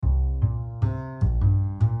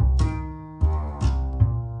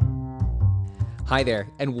Hi there,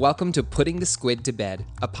 and welcome to Putting the Squid to Bed,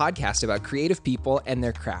 a podcast about creative people and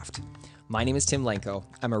their craft. My name is Tim Lenko.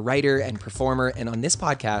 I'm a writer and performer, and on this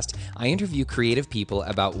podcast, I interview creative people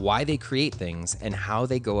about why they create things and how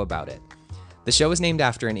they go about it. The show is named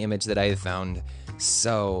after an image that I have found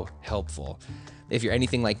so helpful. If you're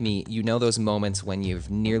anything like me, you know those moments when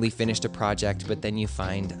you've nearly finished a project, but then you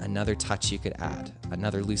find another touch you could add,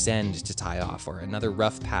 another loose end to tie off, or another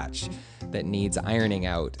rough patch that needs ironing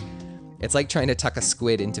out. It's like trying to tuck a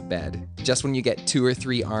squid into bed. Just when you get 2 or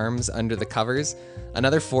 3 arms under the covers,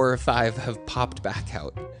 another 4 or 5 have popped back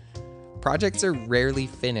out. Projects are rarely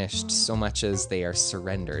finished so much as they are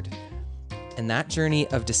surrendered. And that journey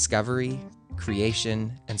of discovery,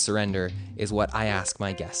 creation, and surrender is what I ask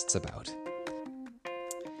my guests about.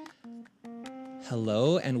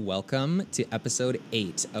 Hello and welcome to episode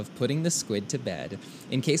 8 of Putting the Squid to Bed.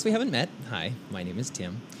 In case we haven't met, hi, my name is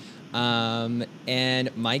Tim.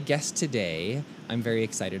 And my guest today, I'm very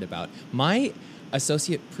excited about. My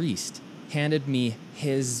associate priest handed me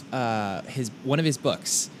his one of his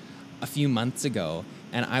books a few months ago,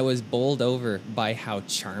 and I was bowled over by how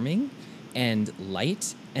charming and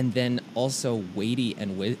light, and then also weighty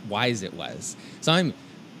and wise it was. So I'm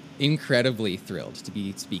incredibly thrilled to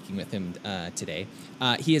be speaking with him today.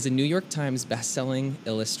 He is a New York Times best-selling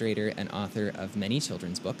illustrator and author of many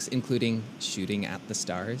children's books, including Shooting at the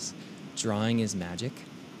Stars, Drawing is Magic,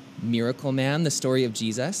 Miracle Man, The Story of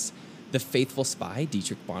Jesus, The Faithful Spy,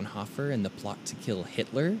 Dietrich Bonhoeffer, and The Plot to Kill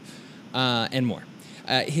Hitler, and more.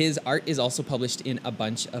 His art is also published in a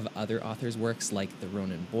bunch of other authors' works like the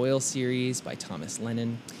Ronan Boyle series by Thomas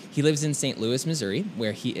Lennon. He lives in St. Louis, Missouri,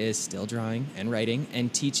 where he is still drawing and writing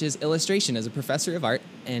and teaches illustration as a professor of art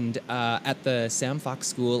and at the Sam Fox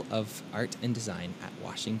School of Art and Design at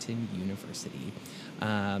Washington University.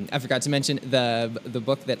 I forgot to mention the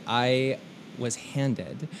book that I was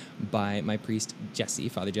handed by my priest, Jesse,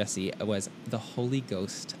 Father Jesse, was The Holy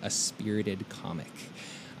Ghost, a Spirited Comic.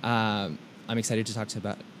 I'm excited to talk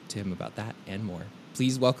to him about that and more.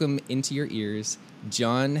 Please welcome into your ears,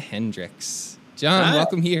 John Hendrix. John, Hi.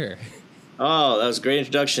 Welcome here. Oh, that was a great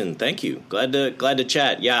introduction. Thank you. Glad to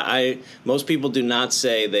chat. Yeah, most people do not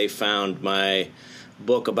say they found my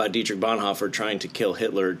book about Dietrich Bonhoeffer trying to kill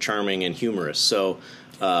Hitler charming and humorous. So,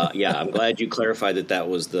 yeah, I'm glad you clarified that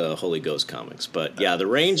was the Holy Ghost comics. But yeah, the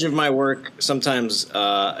range of my work sometimes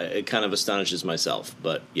it kind of astonishes myself.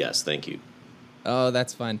 But yes, thank you. Oh,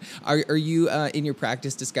 that's fun. Are you in your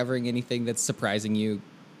practice discovering anything that's surprising you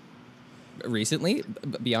recently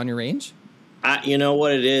beyond your range? You know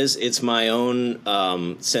what it is? It's my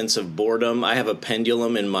own sense of boredom. I have a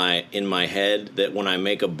pendulum in my head that when I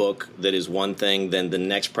make a book that is one thing, then the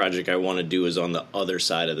next project I want to do is on the other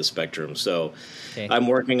side of the spectrum. So okay. I'm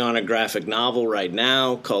working on a graphic novel right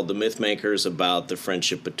now called The Mythmakers about the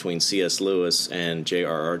friendship between C.S. Lewis and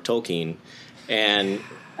J.R.R. Tolkien. And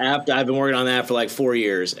I've been working on that for like 4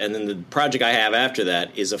 years, and then the project I have after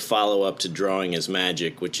that is a follow-up to Drawing is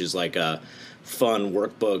Magic, which is like a fun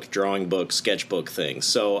workbook, drawing book, sketchbook thing.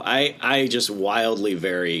 So I just wildly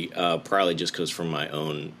vary, probably just because from my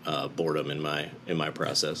own boredom in my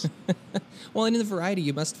process. Well, and in the variety,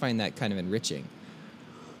 you must find that kind of enriching.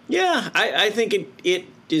 Yeah, I think it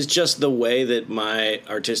is just the way that my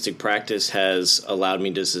artistic practice has allowed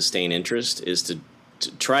me to sustain interest, is to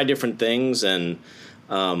try different things. And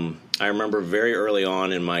I remember very early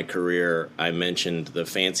on in my career, I mentioned the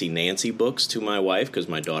Fancy Nancy books to my wife because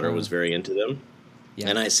my daughter was very into them. Yeah.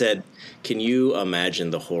 And I said, can you imagine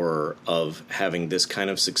the horror of having this kind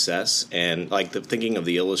of success? And like thinking of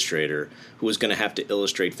the illustrator who was going to have to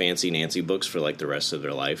illustrate Fancy Nancy books for like the rest of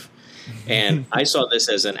their life. And I saw this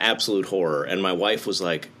as an absolute horror. And my wife was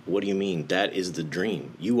like, what do you mean? That is the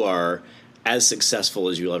dream. You are as successful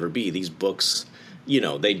as you'll ever be. These books,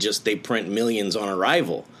 they print millions on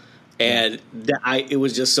arrival. And it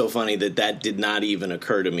was just so funny that did not even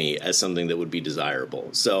occur to me as something that would be desirable.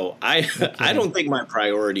 So I don't think my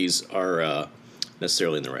priorities are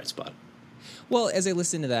necessarily in the right spot. Well, as I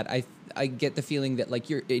listen to that, I get the feeling that like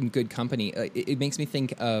you're in good company. It makes me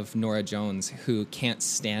think of Norah Jones, who can't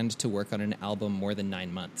stand to work on an album more than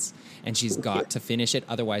 9 months, and she's got to finish it,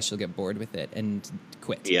 otherwise she'll get bored with it and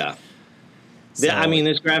quit. Yeah. So,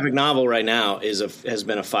 this graphic novel right now has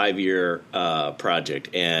been a 5-year project,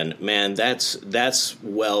 and man, that's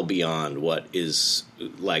well beyond what is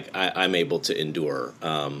like I'm able to endure.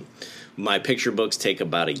 My picture books take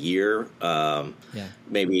about a year,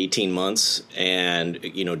 maybe 18 months, and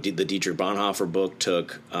the Dietrich Bonhoeffer book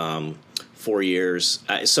took 4 years.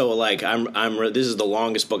 So like this is the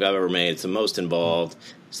longest book I've ever made. It's the most involved.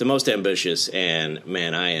 It's the most ambitious, and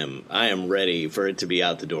man, I am ready for it to be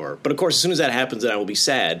out the door. But of course, as soon as that happens, then I will be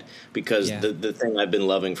sad because the thing I've been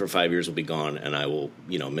loving for 5 years will be gone, and I will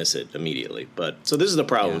miss it immediately. But so this is the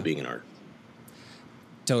problem of being an artist.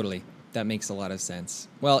 Totally, that makes a lot of sense.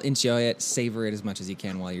 Well, enjoy it, savor it as much as you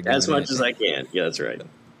can while you're doing it. As much as I can. Yeah, that's right.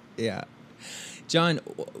 Yeah. John,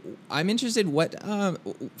 I'm interested what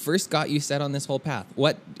first got you set on this whole path.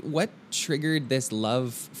 What triggered this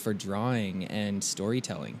love for drawing and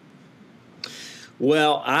storytelling?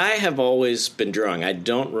 Well, I have always been drawing. I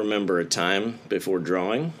don't remember a time before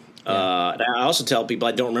drawing. I also tell people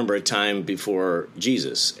I don't remember a time before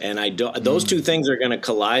Jesus, and I don't. Those two things are going to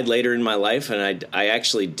collide later in my life, and I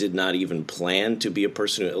actually did not even plan to be a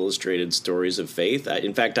person who illustrated stories of faith.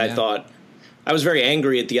 In fact, I thought. I was very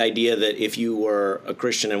angry at the idea that if you were a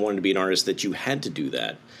Christian and wanted to be an artist, that you had to do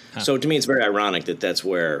that. So to me, it's very ironic that that's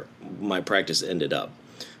where my practice ended up.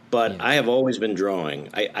 But I have always been drawing.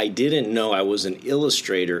 I didn't know I was an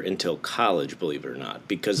illustrator until college, believe it or not,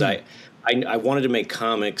 because I wanted to make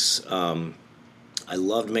comics. I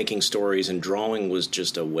loved making stories, and drawing was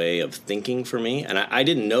just a way of thinking for me. And I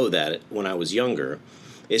didn't know that when I was younger.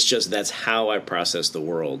 It's just that's how I processed the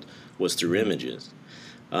world, was through images.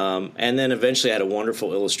 And then eventually I had a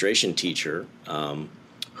wonderful illustration teacher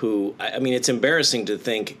who, I mean, it's embarrassing to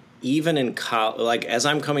think even in like as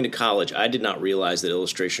I'm coming to college, I did not realize that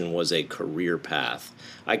illustration was a career path.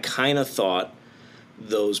 I kind of thought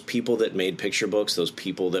those people that made picture books, those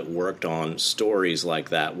people that worked on stories like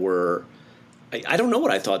that were, I don't know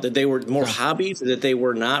what I thought, that they were more hobbies, that they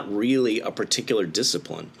were not really a particular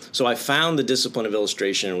discipline. So I found the discipline of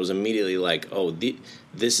illustration and was immediately like, oh,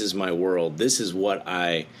 this is my world. This is what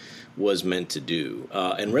I was meant to do.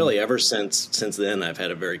 And really, ever since then, I've had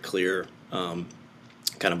a very clear kind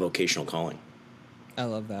of vocational calling. I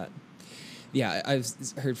love that. Yeah, I've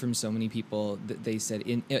heard from so many people that they said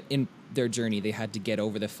in their journey, they had to get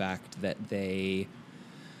over the fact that they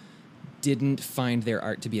didn't find their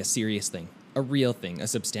art to be a serious thing, a real thing, a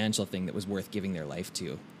substantial thing that was worth giving their life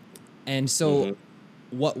to. And so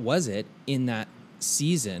what was it in that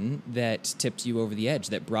season that tipped you over the edge,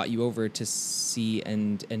 that brought you over to see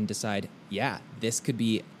and decide, yeah, this could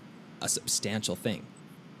be a substantial thing?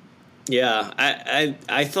 Yeah,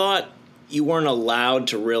 I thought you weren't allowed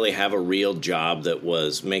to really have a real job that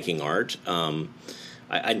was making art.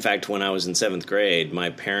 In fact, when I was in 7th grade, my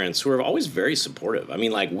parents, who were always very supportive, I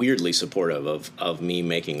mean, like weirdly supportive of me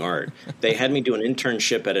making art, they had me do an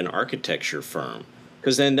internship at an architecture firm.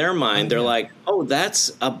 Because in their mind, they're like, oh,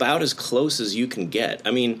 that's about as close as you can get.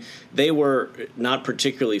 I mean, they were not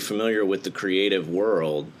particularly familiar with the creative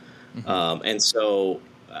world. And so,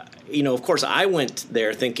 of course, I went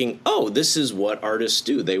there thinking, oh, this is what artists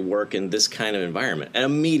do. They work in this kind of environment. And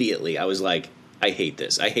immediately I was like, I hate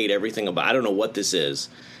this. I hate everything about it. I don't know what this is,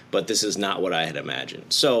 but this is not what I had imagined.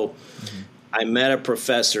 So I met a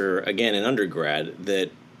professor, again, in undergrad that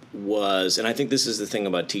was, and I think this is the thing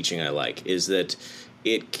about teaching I like, is that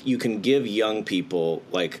you can give young people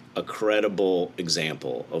like a credible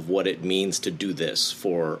example of what it means to do this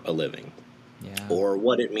for a living, or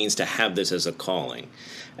what it means to have this as a calling.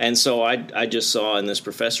 And so I just saw in this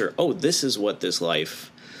professor, oh, this is what this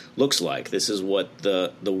life looks like. This is what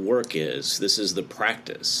the work is. This is the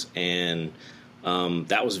practice. And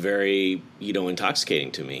that was very,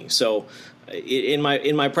 intoxicating to me. So in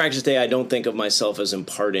my practice day, I don't think of myself as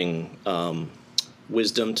imparting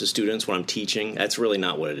wisdom to students when I'm teaching. That's really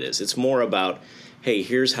not what it is. It's more about, hey,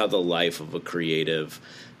 here's how the life of a creative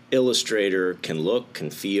illustrator can look, can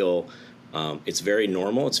feel. It's very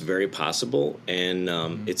normal. It's very possible. And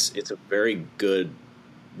it's a very good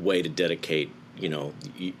way to dedicate,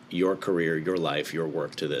 your career, your life, your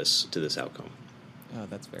work to this outcome. Oh,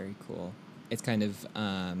 that's very cool. It's kind of,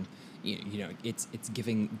 it's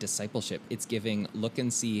giving discipleship. It's giving, look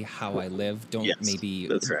and see how I live. Don't maybe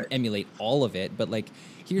emulate all of it, but like,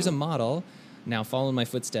 here's a model. Now follow in my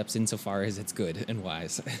footsteps insofar as it's good and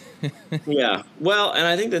wise. Yeah. Well, and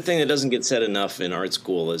I think the thing that doesn't get said enough in art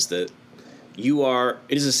school is that it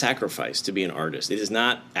is a sacrifice to be an artist. It is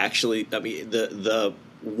not actually, the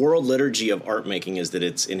world liturgy of art making is that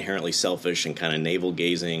it's inherently selfish and kind of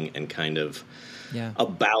navel-gazing and kind of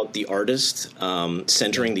about the artist,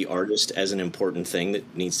 centering the artist as an important thing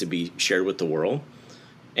that needs to be shared with the world.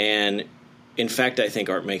 And in fact, I think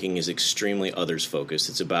art making is extremely others-focused.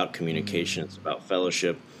 It's about communication. It's about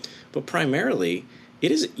fellowship. But primarily,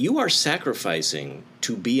 you are sacrificing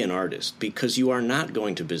to be an artist because you are not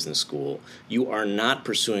going to business school. You are not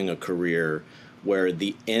pursuing a career where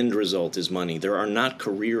the end result is money. There are not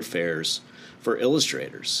career fairs for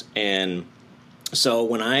illustrators. And so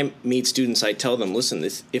when I meet students, I tell them, listen,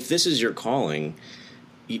 if this is your calling,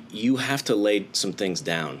 you have to lay some things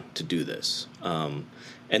down to do this.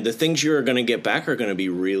 And the things you're going to get back are going to be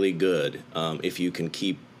really good if you can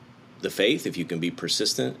keep the faith, if you can be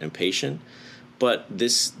persistent and patient. But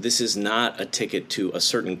this is not a ticket to a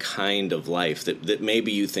certain kind of life that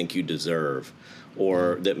maybe you think you deserve,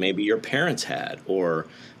 or that maybe your parents had, or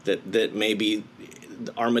that maybe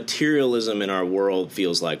our materialism in our world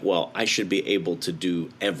feels like, well, I should be able to do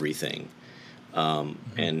everything.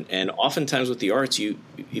 And oftentimes with the arts,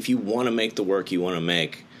 if you want to make the work you want to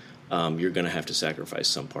make, you're going to have to sacrifice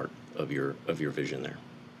some part of your vision there.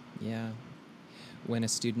 Yeah. When a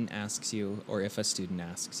student asks you, or if a student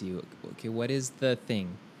asks you, okay, what is the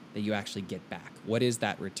thing that you actually get back? What is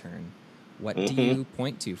that return? What do you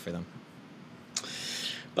point to for them?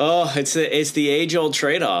 Oh, it's the age-old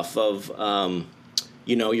trade-off of,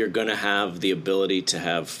 you're going to have the ability to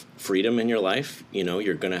have freedom in your life.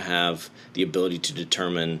 You're going to have the ability to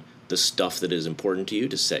determine the stuff that is important to you,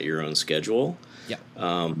 to set your own schedule,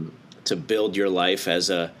 to build your life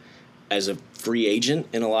as a free agent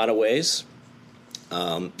in a lot of ways.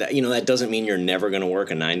 That doesn't mean you're never going to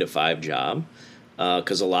work a 9-to-5 job,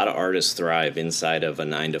 because a lot of artists thrive inside of a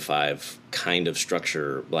 9-to-5 kind of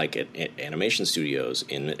structure, like at animation studios,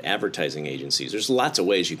 in advertising agencies. There's lots of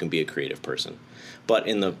ways you can be a creative person, but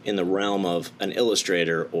in the realm of an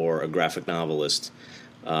illustrator or a graphic novelist,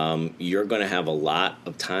 you're going to have a lot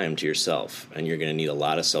of time to yourself, and you're going to need a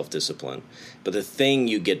lot of self-discipline. But the thing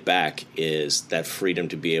you get back is that freedom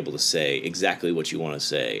to be able to say exactly what you want to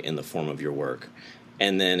say in the form of your work.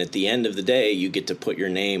 And then at the end of the day, you get to put your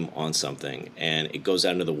name on something, and it goes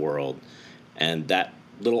out into the world. And that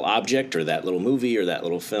little object or that little movie or that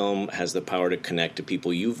little film has the power to connect to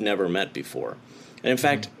people you've never met before. And in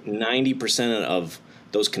fact, 90% of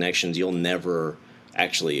those connections you'll never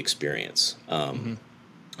actually experience.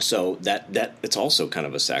 So that it's also kind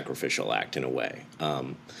of a sacrificial act in a way.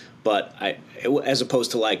 But as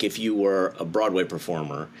opposed to like if you were a Broadway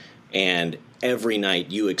performer and every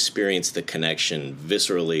night you experience the connection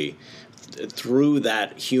viscerally through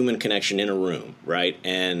that human connection in a room, right?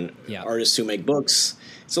 And artists who make books,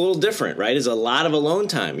 it's a little different, right? It's a lot of alone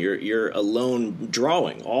time. You're alone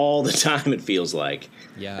drawing all the time, it feels like.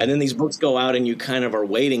 Yeah. And then these books go out and you kind of are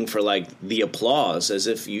waiting for like the applause, as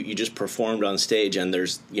if you just performed on stage and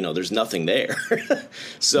there's nothing there.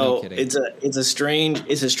 So it's a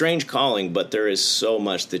strange calling, but there is so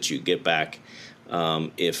much that you get back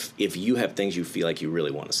if you have things you feel like you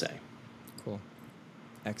really want to say. Cool.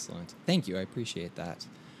 Excellent. Thank you. I appreciate that.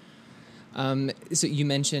 So you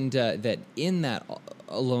mentioned that in that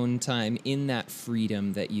alone time, in that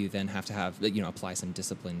freedom that you then have to have, apply some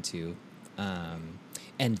discipline to,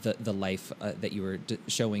 and the life that you were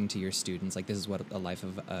showing to your students, like this is what a life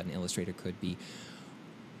of an illustrator could be.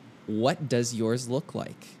 What does yours look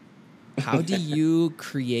like? How do you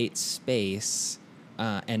create space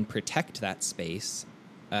and protect that space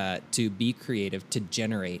to be creative, to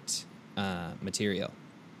generate material?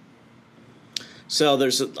 So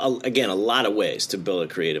there's, again, a lot of ways to build a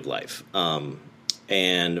creative life.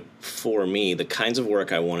 And for me, the kinds of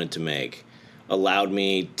work I wanted to make allowed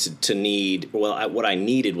me to need, what I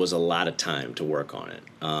needed was a lot of time to work on it.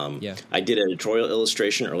 I did editorial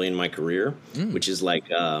illustration early in my career, which is like,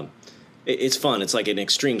 it's fun. It's like an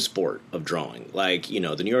extreme sport of drawing. Like, the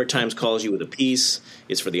New York Times calls you with a piece.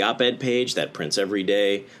 It's for the op-ed page that prints every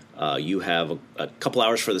day. You have a couple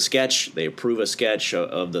hours for the sketch. They approve a sketch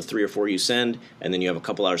of the 3 or 4 you send, and then you have a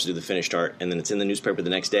couple hours to do the finished art, and then it's in the newspaper the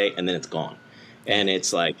next day, and then it's gone. And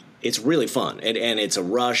it's like, it's really fun, and it's a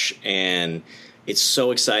rush, and it's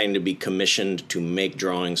so exciting to be commissioned to make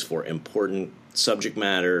drawings for important subject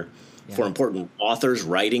matter, for important authors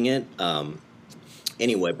writing it.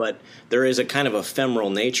 Anyway, but there is a kind of ephemeral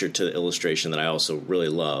nature to the illustration that I also really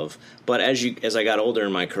love. But as I got older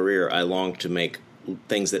in my career, I longed to make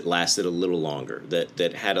things that lasted a little longer,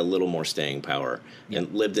 that had a little more staying power,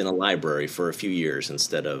 and lived in a library for a few years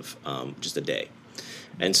instead of just a day.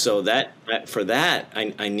 And so for that,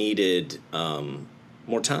 I needed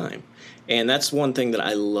more time. And that's one thing that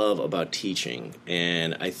I love about teaching.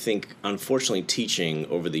 And I think, unfortunately, teaching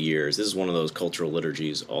over the years, this is one of those cultural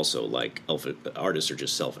liturgies also, like artists are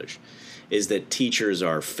just selfish, is that teachers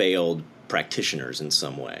are failed practitioners in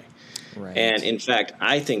some way. Right. And in fact,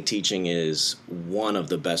 I think teaching is one of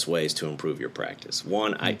the best ways to improve your practice.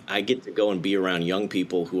 One, I get to go and be around young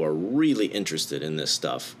people who are really interested in this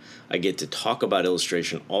stuff. I get to talk about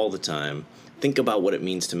illustration all the time, think about what it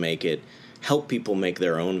means to make it, help people make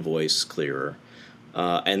their own voice clearer.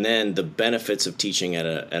 And then the benefits of teaching at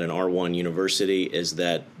an R1 university is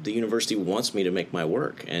that the university wants me to make my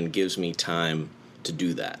work and gives me time to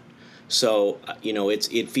do that. So,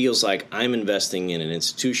 it feels like I'm investing in an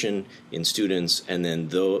institution, in students, and then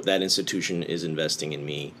that institution is investing in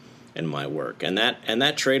me and my work. And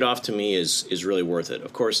that trade-off to me is really worth it.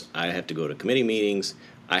 Of course, I have to go to committee meetings.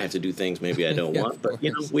 I have to do things maybe I don't want, but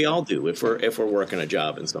we all do if we're working a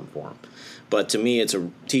job in some form. But to me,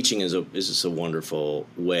 teaching is just a wonderful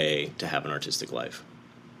way to have an artistic life.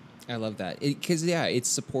 I love that because it's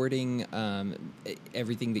supporting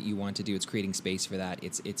everything that you want to do. It's creating space for that.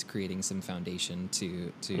 It's creating some foundation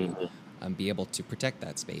to be able to protect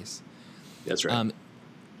that space. That's right.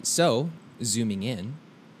 So zooming in,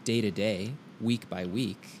 day to day, week by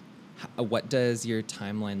week, what does your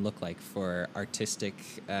timeline look like for artistic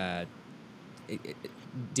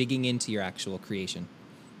digging into your actual creation?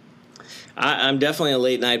 I'm definitely a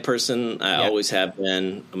late night person. I always have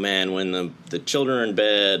been. Man, when the children are in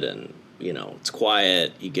bed and it's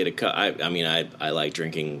quiet, you get I like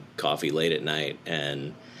drinking coffee late at night,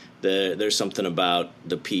 and there's something about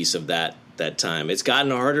the peace of that time. It's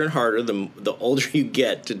gotten harder and harder the older you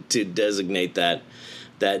get to designate that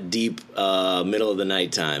deep middle of the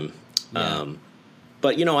night time. Yeah.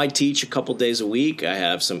 But I teach a couple days a week. I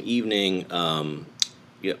have some evening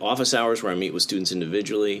office hours where I meet with students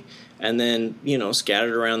individually, and then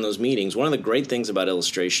scattered around those meetings. One of the great things about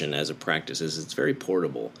illustration as a practice is it's very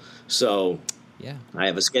portable. So I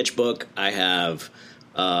have a sketchbook. I have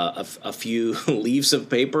a few leaves of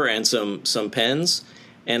paper and some pens,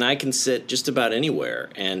 and I can sit just about anywhere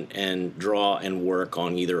and draw and work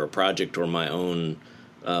on either a project or my own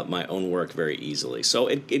work very easily. So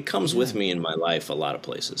it comes with me in my life a lot of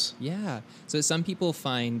places. Yeah. So some people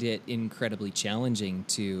find it incredibly challenging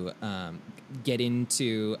to get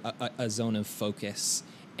into a zone of focus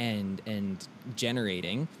and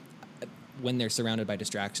generating when they're surrounded by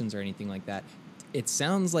distractions or anything like that. It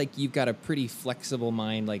sounds like you've got a pretty flexible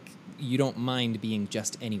mind, like you don't mind being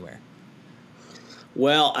just anywhere.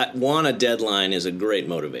 Well, a deadline is a great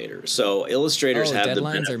motivator. So illustrators have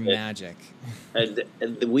deadlines are magic.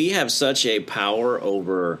 We have such a power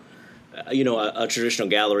over, a traditional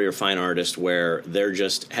gallery or fine artist where they're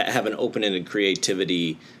just have an open-ended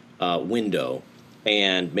creativity window,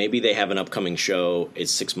 and maybe they have an upcoming show.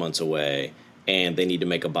 It's 6 months away, and they need to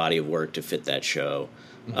make a body of work to fit that show.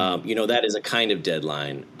 Mm-hmm. That is a kind of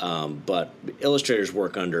deadline, but illustrators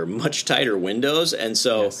work under much tighter windows, and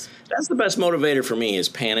so that's the best motivator for me is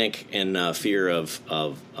panic and fear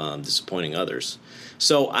of disappointing others.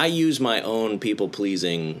 So I use my own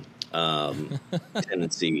people-pleasing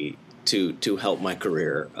tendency to help my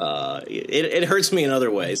career. It hurts me in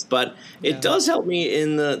other ways, but it does help me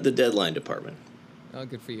in the deadline department. Oh,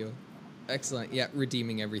 good for you. Excellent. Yeah,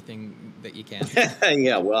 redeeming everything that you can.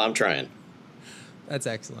 Yeah, well, I'm trying. That's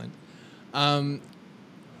excellent. I'm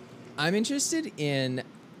interested in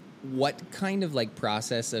what kind of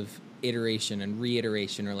process of iteration and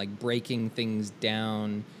reiteration or breaking things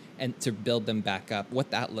down and to build them back up,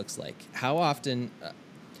 what that looks like. How often,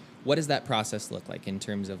 what does that process look like in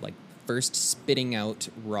terms of first spitting out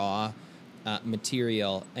raw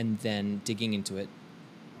material and then digging into it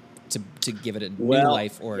to give it a new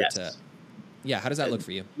life or to... Yeah, how does that look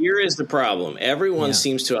for you? Here is the problem. Everyone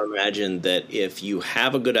seems to imagine that if you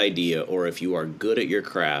have a good idea or if you are good at your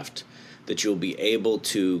craft, that you'll be able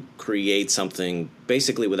to create something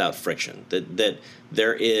basically without friction. That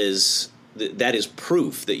is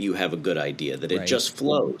proof that you have a good idea, that it just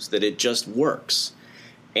flows, that it just works.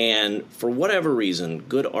 And for whatever reason,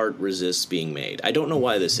 good art resists being made. I don't know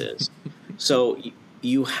why this is. So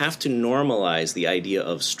you have to normalize the idea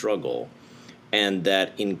of struggle, and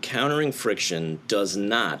that encountering friction does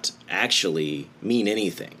not actually mean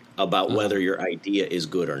anything about whether your idea is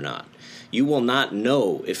good or not. You will not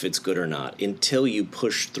know if it's good or not until you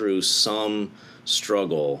push through some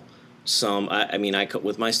struggle.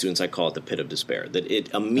 With my students, I call it the pit of despair. That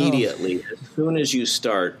it immediately, as soon as you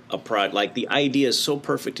start a project, the idea is so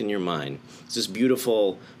perfect in your mind. It's this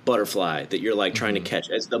beautiful butterfly that you're trying to catch.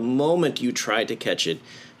 As the moment you try to catch it,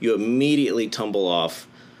 you immediately tumble off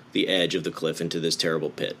the edge of the cliff into this terrible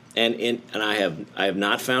pit. And I have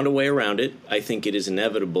not found a way around it. I think it is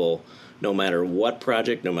inevitable, no matter what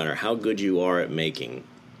project, no matter how good you are at making,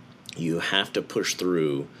 you have to push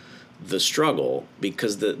through the struggle,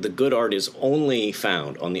 because the good art is only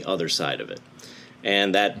found on the other side of it.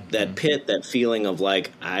 And that pit, that feeling of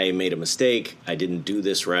I made a mistake, I didn't do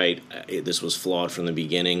this right, this was flawed from the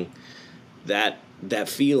beginning, that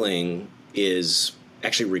feeling is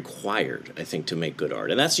actually required, I think, to make good art.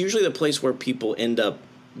 And that's usually the place where people end up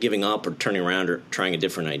giving up or turning around or trying a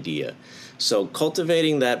different idea. So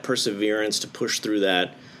cultivating that perseverance to push through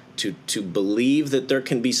that, to believe that there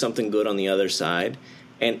can be something good on the other side,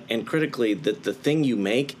 and critically, that the thing you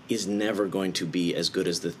make is never going to be as good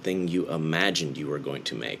as the thing you imagined you were going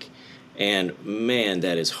to make. And man,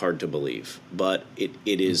 that is hard to believe, but it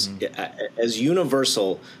is as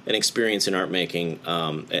universal an experience in art making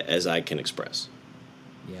as I can express.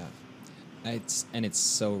 Yeah, it's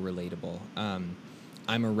so relatable.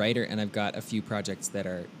 I'm a writer, and I've got a few projects that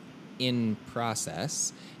are in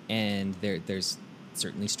process, and there's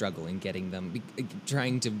certainly struggle in getting them,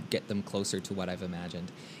 trying to get them closer to what I've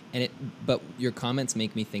imagined. But your comments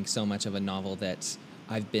make me think so much of a novel that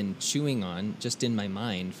I've been chewing on just in my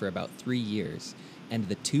mind for about 3 years. And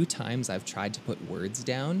the 2 times I've tried to put words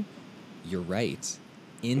down, you're right,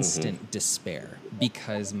 instant despair,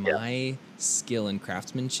 because my skill and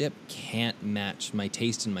craftsmanship can't match my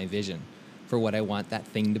taste and my vision for what I want that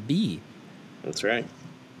thing to be. That's right.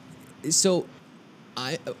 So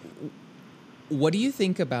what do you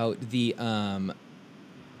think about the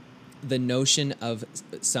notion of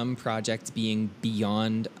some projects being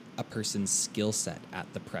beyond a person's skill set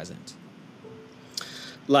at the present?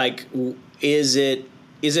 Like, is it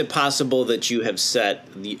possible that you have set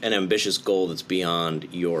an ambitious goal that's beyond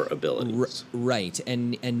your abilities? Right,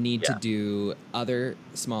 and need to do other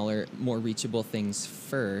smaller, more reachable things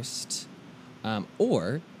first,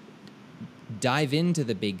 or dive into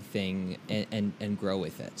the big thing and grow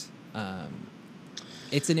with it.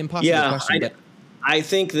 It's an impossible question, but I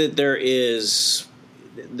think that it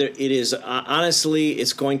is honestly,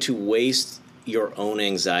 it's going to waste your own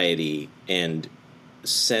anxiety and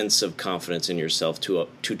sense of confidence in yourself to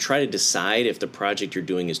try to decide if the project you're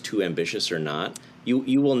doing is too ambitious or not.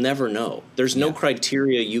 You will never know. There's no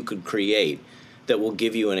criteria you could create that will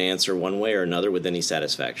give you an answer one way or another with any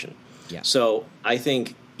satisfaction. Yeah. So I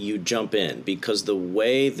think you jump in, because the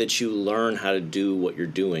way that you learn how to do what you're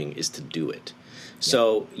doing is to do it.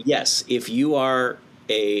 So, yes, if you are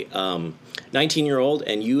a 19-year-old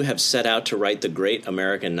and you have set out to write the great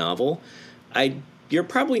American novel, you're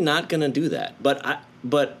probably not going to do that.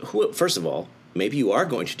 But first of all, maybe you are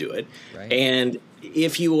going to do it. Right. And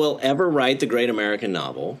if you will ever write the great American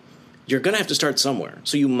novel, you're going to have to start somewhere.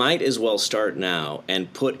 So you might as well start now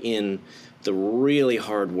and put in the really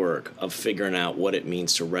hard work of figuring out what it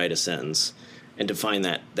means to write a sentence and to find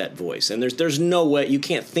that voice. And there's no way, you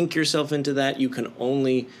can't think yourself into that. You can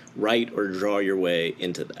only write or draw your way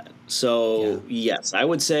into that. So, yes, I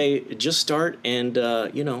would say just start and,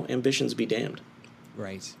 ambitions be damned.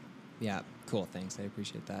 Right. Yeah. Cool. Thanks. I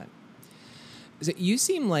appreciate that. So you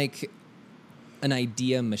seem like an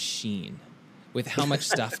idea machine with how much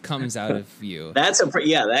stuff comes out of you.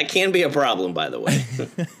 That can be a problem, by the way.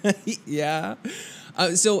 Yeah.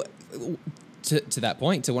 So to that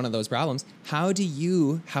point, to one of those problems, how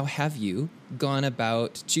have you gone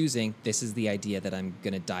about choosing, this is the idea that I'm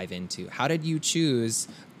going to dive into? How did you choose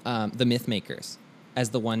the Mythmakers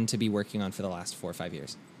as the one to be working on for the last 4 or 5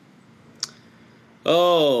 years?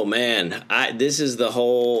 Oh man, this is the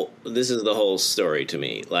whole story to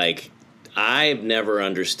me. Like, I've never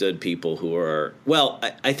understood people who are,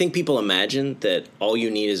 I think people imagine that all you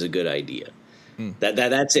need is a good idea.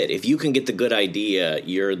 That's it. If you can get the good idea,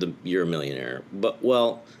 you're a millionaire. But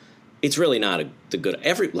it's really not the good.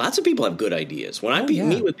 Lots of people have good ideas. When I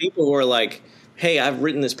meet with people who are like, "Hey, I've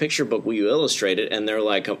written this picture book. Will you illustrate it?" and they're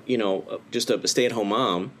like, just a stay-at-home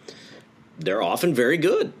mom, they're often very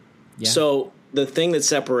good. Yeah. So the thing that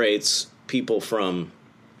separates people from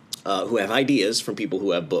who have ideas from people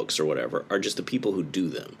who have books or whatever are just the people who do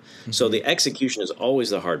them. Mm-hmm. So the execution is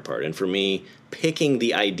always the hard part. And for me, picking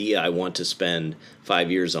the idea I want to spend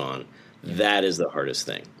 5 years on, that is the hardest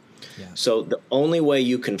thing. Yeah. So the only way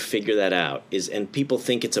you can figure that out is, and people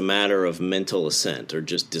think it's a matter of mental assent or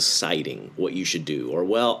just deciding what you should do, or,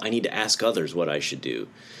 I need to ask others what I should do.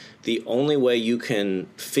 The only way you can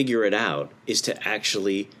figure it out is to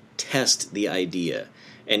actually test the idea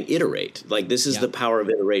and iterate. Like, this is the power of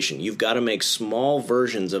iteration. You've got to make small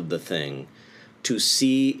versions of the thing to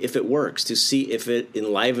see if it works, to see if it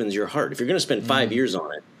enlivens your heart. If you're going to spend 5 years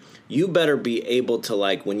on it, you better be able to,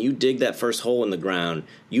 like, when you dig that first hole in the ground,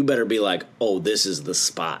 you better be like, oh, this is the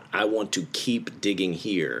spot. I want to keep digging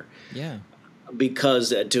here. Yeah.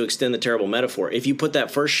 Because to extend the terrible metaphor, if you put that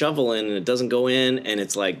first shovel in and it doesn't go in and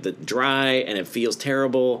it's like dry and it feels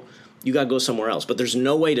terrible, you got to go somewhere else. But there's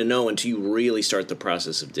no way to know until you really start the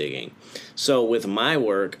process of digging. So with my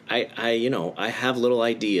work, I have little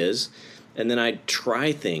ideas, and then I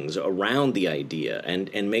try things around the idea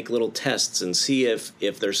and make little tests and see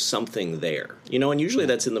if there's something there. And usually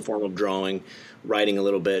that's in the form of drawing, writing a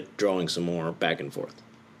little bit, drawing some more, back and forth.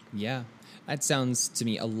 Yeah. That sounds to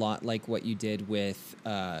me a lot like what you did with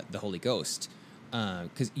the Holy Ghost,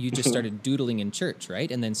 because you just started doodling in church, right?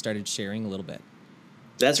 And then started sharing a little bit.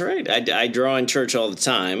 That's right. I draw in church all the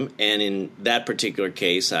time, and in that particular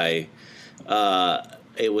case, it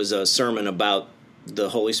was a sermon about the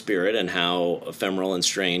Holy Spirit and how ephemeral and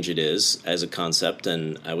strange it is as a concept,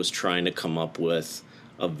 and I was trying to come up with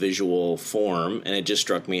a visual form, and it just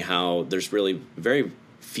struck me how there's really very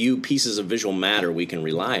few pieces of visual matter we can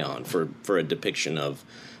rely on for a depiction of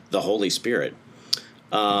the Holy Spirit.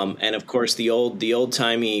 And of course, the old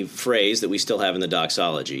timey phrase that we still have in the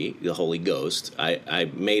doxology, the Holy Ghost.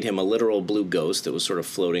 I made him a literal blue ghost that was sort of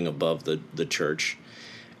floating above the church,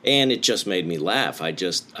 and it just made me laugh. I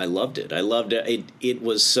loved it. I loved it.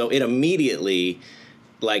 It immediately,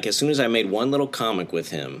 like as soon as I made one little comic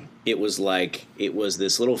with him, it was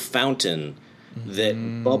this little fountain that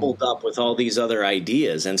bubbled up with all these other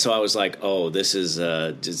ideas, and so I was like, oh, this is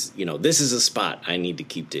this is a spot I need to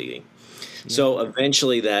keep digging. So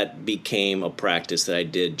eventually that became a practice that I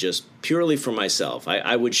did just purely for myself.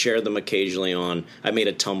 I would share them occasionally I made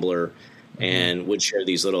a Tumblr and would share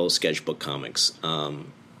these little sketchbook comics. And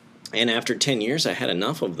after 10 years, I had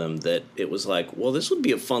enough of them that it was like, well, this would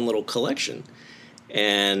be a fun little collection.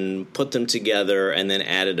 And put them together and then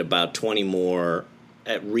added about 20 more,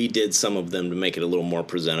 redid some of them to make it a little more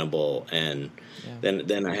presentable. And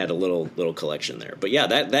then I had a little collection there. But yeah,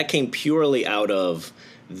 that came purely out of...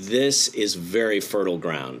 This is very fertile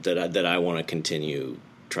ground that I want to continue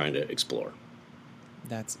trying to explore.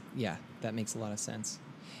 That makes a lot of sense.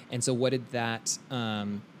 And so what did that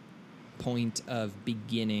point of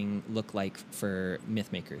beginning look like for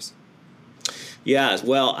Mythmakers? Yeah,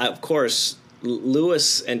 well, of course,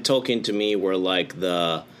 Lewis and Tolkien to me were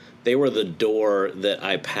they were the door that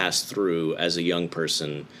I passed through as a young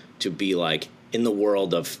person to be like in the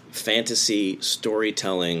world of fantasy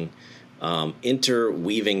storytelling,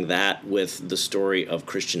 interweaving that with the story of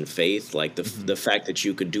Christian faith, like the fact that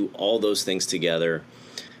you could do all those things together.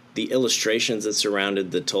 The illustrations that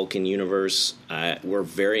surrounded the Tolkien universe were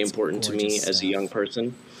very important to me as a young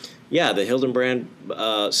person. Yeah, the Hildenbrand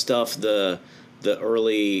stuff, the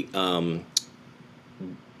early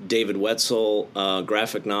David Wetzel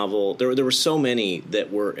graphic novel. There were so many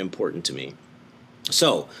that were important to me.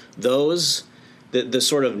 So those the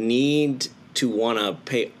sort of need to want to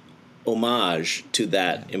pay homage to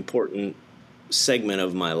that important segment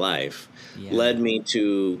of my life led me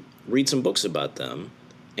to read some books about them,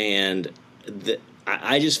 and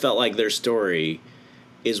I just felt like their story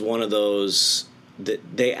is one of those that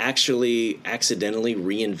they actually accidentally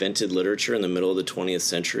reinvented literature in the middle of the 20th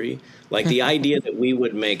century. Like the idea that we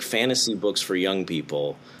would make fantasy books for young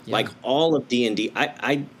people, like all of D&D.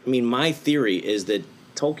 I mean, my theory is that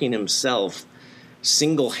Tolkien himself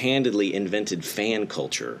single-handedly invented fan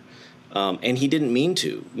culture. And he didn't mean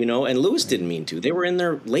to, and Lewis didn't mean to. They were in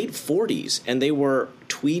their late 40s, and they were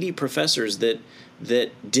tweedy professors that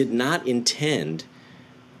did not intend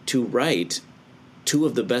to write two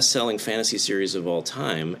of the best-selling fantasy series of all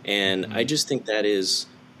time. And I just think that is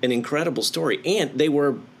an incredible story. And they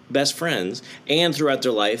were best friends, and throughout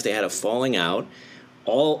their life they had a falling out,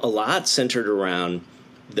 a lot centered around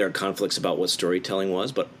their conflicts about what storytelling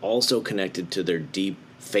was, but also connected to their deep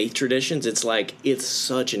faith traditions. It's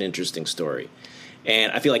such an interesting story,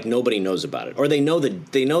 and I feel like nobody knows about it, or they know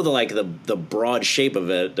the broad shape of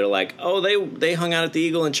it. They're like, oh, they hung out at the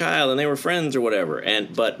Eagle and Child and they were friends or whatever.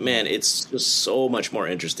 But man, it's just so much more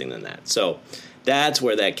interesting than that. So that's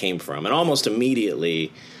where that came from. And almost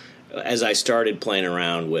immediately, as I started playing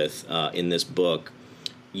around with in this book,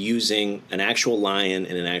 using an actual lion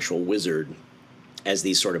and an actual wizard as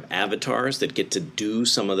these sort of avatars that get to do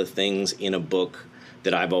some of the things in a book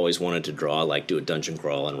that I've always wanted to draw, like do a dungeon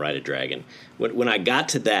crawl and ride a dragon. When I got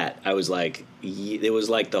to that, I was like, it was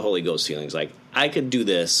like the Holy Ghost feelings. Like, I could do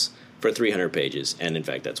this for 300 pages, and in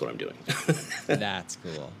fact, that's what I'm doing. That's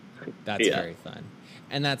cool. That's very fun.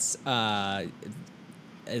 And that's,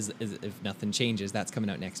 if nothing changes, that's coming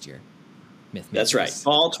out next year. Mythmakers. That's right.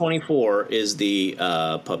 Fall 24 is the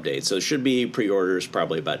pub date, so it should be pre-orders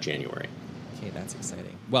probably about January. Okay, that's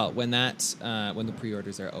exciting. Well, when the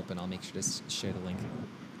pre-orders are open, I'll make sure to share the link.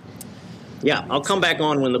 Yeah, I'll come back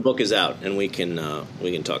on when the book is out, and we can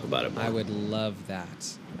talk about it more. I would love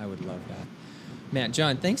that. Matt,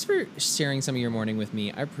 John, thanks for sharing some of your morning with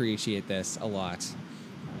me. I appreciate this a lot,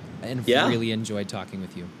 and really enjoyed talking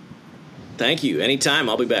with you. Thank you. Anytime,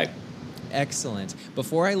 I'll be back. Excellent.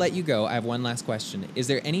 Before I let you go, I have one last question. Is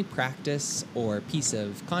there any practice or piece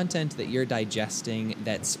of content that you're digesting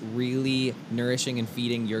that's really nourishing and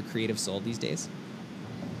feeding your creative soul these days?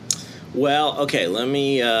 Well, okay, let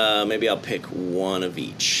me, maybe I'll pick one of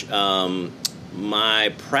each.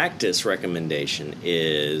 My practice recommendation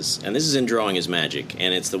is, and this is in Drawing is Magic,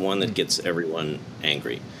 and it's the one that gets everyone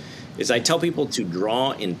angry, is I tell people to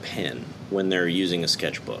draw in pen when they're using a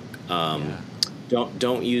sketchbook.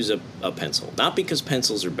 Don't use a pencil. Not because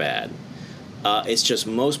pencils are bad. It's just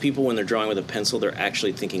most people, when they're drawing with a pencil, they're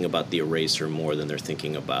actually thinking about the eraser more than they're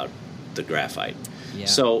thinking about the graphite. Yeah.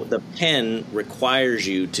 So the pen requires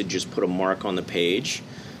you to just put a mark on the page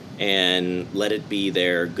and let it be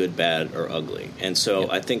there, good, bad, or ugly. And so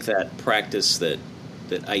I think that practice that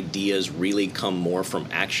ideas really come more from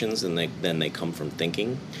actions than they come from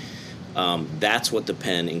thinking. That's what the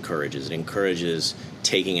pen encourages. It encourages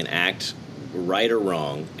taking an act, right or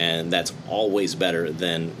wrong, and that's always better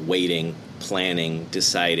than waiting, planning,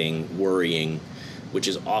 deciding, worrying, which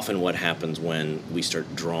is often what happens when we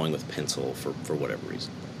start drawing with pencil for whatever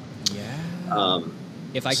reason. Yeah.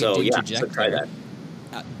 If I could interject, so try that.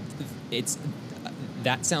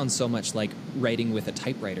 That sounds so much like writing with a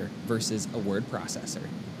typewriter versus a word processor.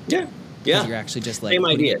 Yeah. You're actually just like same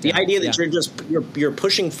idea. The idea that you're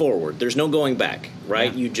pushing forward. There's no going back,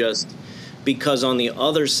 right? You just, because on the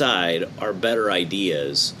other side are better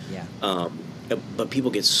ideas. Yeah. But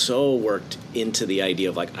people get so worked into the idea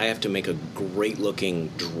of like, I have to make a great looking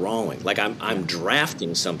drawing. Like I'm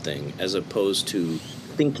drafting something as opposed to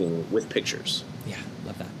thinking with pictures. Yeah,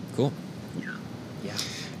 love that. Cool. Yeah.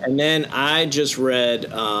 And then I just read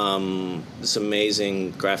this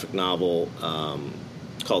amazing graphic novel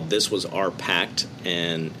called "This Was Our Pact,"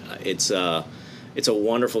 and it's a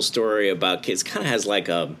wonderful story about kids. Kind of has like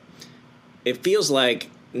it feels like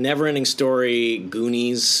Never-Ending Story,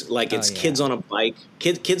 Goonies. Like it's kids on a bike,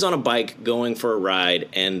 kids on a bike going for a ride,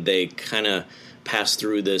 and they kind of pass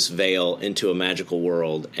through this veil into a magical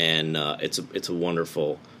world, and it's a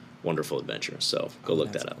wonderful, wonderful adventure. So go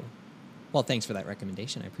look that up. Cool. Well, thanks for that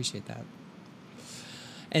recommendation. I appreciate that.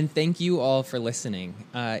 And thank you all for listening.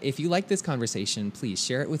 If you like this conversation, please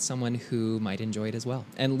share it with someone who might enjoy it as well.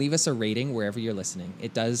 And leave us a rating wherever you're listening.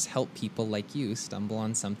 It does help people like you stumble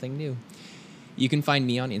on something new. You can find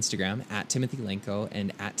me on Instagram at Timothy Lenko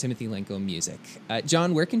and at Timothy Lenko Music.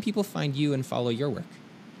 John, where can people find you and follow your work?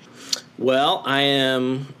 Well, I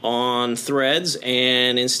am on Threads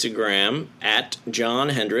and Instagram at John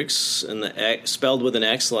Hendrix, and the X, spelled with an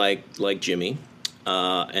X like Jimmy,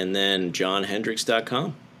 and then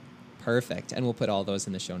johnhendrix.com. Perfect. And we'll put all those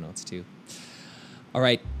in the show notes too. All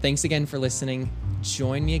right. Thanks again for listening.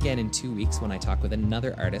 Join me again in 2 weeks when I talk with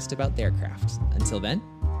another artist about their craft. Until then,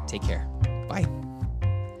 take care. Bye.